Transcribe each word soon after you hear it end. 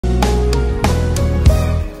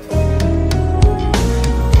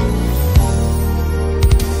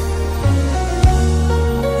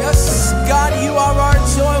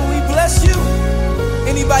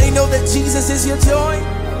know that Jesus is your joy?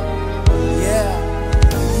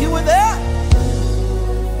 Yeah. You were there?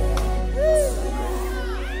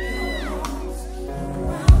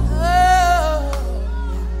 Oh,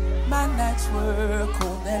 my nights were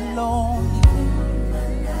cold and lonely.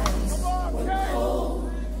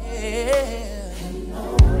 Yeah.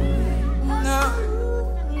 No,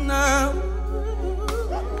 no.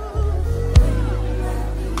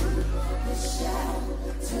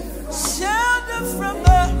 Shelter from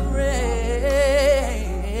the rain.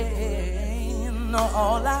 No,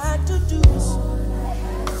 all I had to do is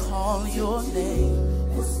call your name.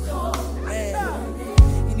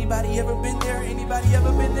 Anybody ever been there? Anybody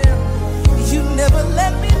ever been there? You never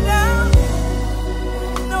let me down.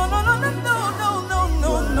 No, no, no, no, no, no, no,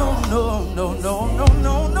 no, no, no, no, no,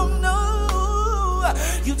 no, no, no.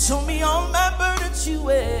 You told me all my burdens you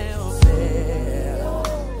will bear.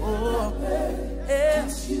 Oh,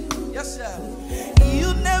 yes, yes, sir.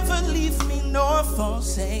 You never leave me nor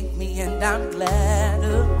forsake me, and I'm glad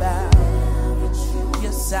about it.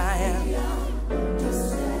 Yes, I am.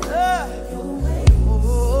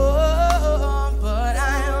 But I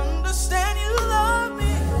understand you love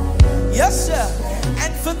me. Yes, sir.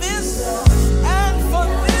 And for this,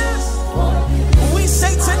 we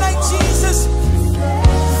say tonight, Jesus,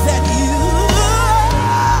 that you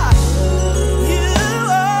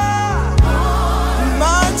are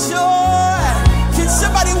my joy. Can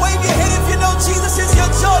somebody wave your hand if you know Jesus is your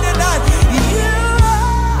joy tonight? You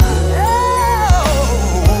are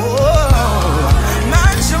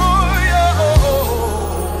my joy.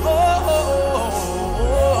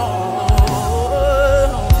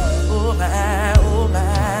 Oh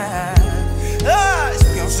my. It's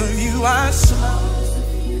because of you I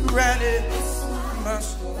surrounded.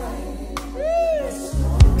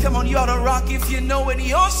 Come on, you ought to rock if you know it.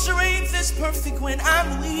 Your strength is perfect when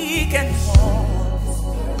I'm weak and small.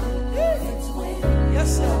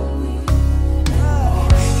 Yes, sir.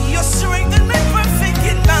 Your strength is made perfect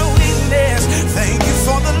in my weakness. Thank you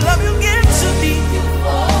for the love you give to me.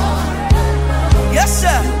 Yes,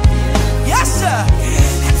 sir. Yes, sir.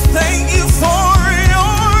 And thank you for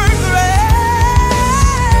your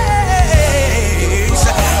grace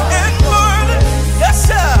and mercy. Yes,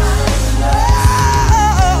 sir.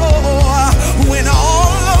 When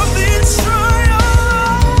all of these trials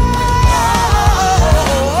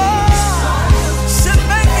should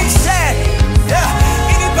make me sad, yeah.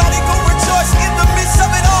 Anybody go rejoice in the midst of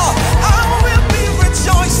it all? I will be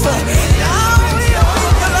rejoiceful. I will be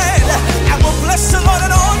glad. I will bless the Lord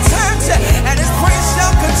at all times, and His praise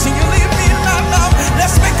shall continually be in my mouth.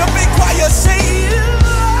 Let's make a big choir say,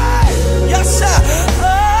 yes, sir.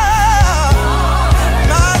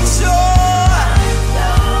 My joy.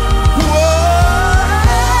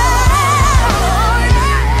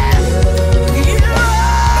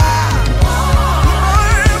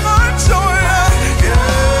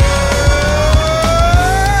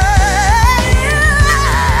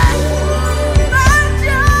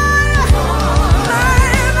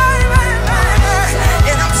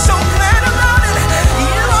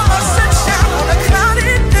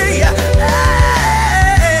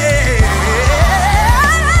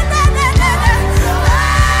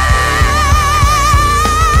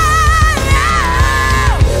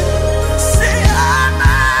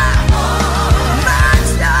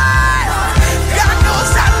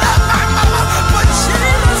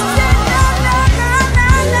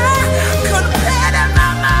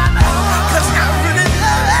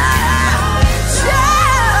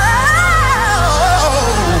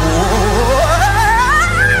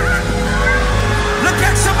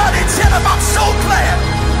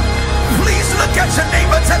 Your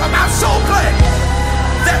neighbor, tell him I'm so glad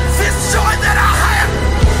that this joy that I have,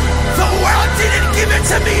 the world didn't give it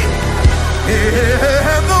to me.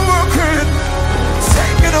 Yeah, the world couldn't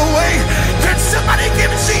take it away. Can somebody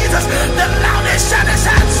give Jesus the loudest shout?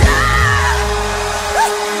 Shout,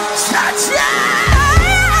 shout, shout.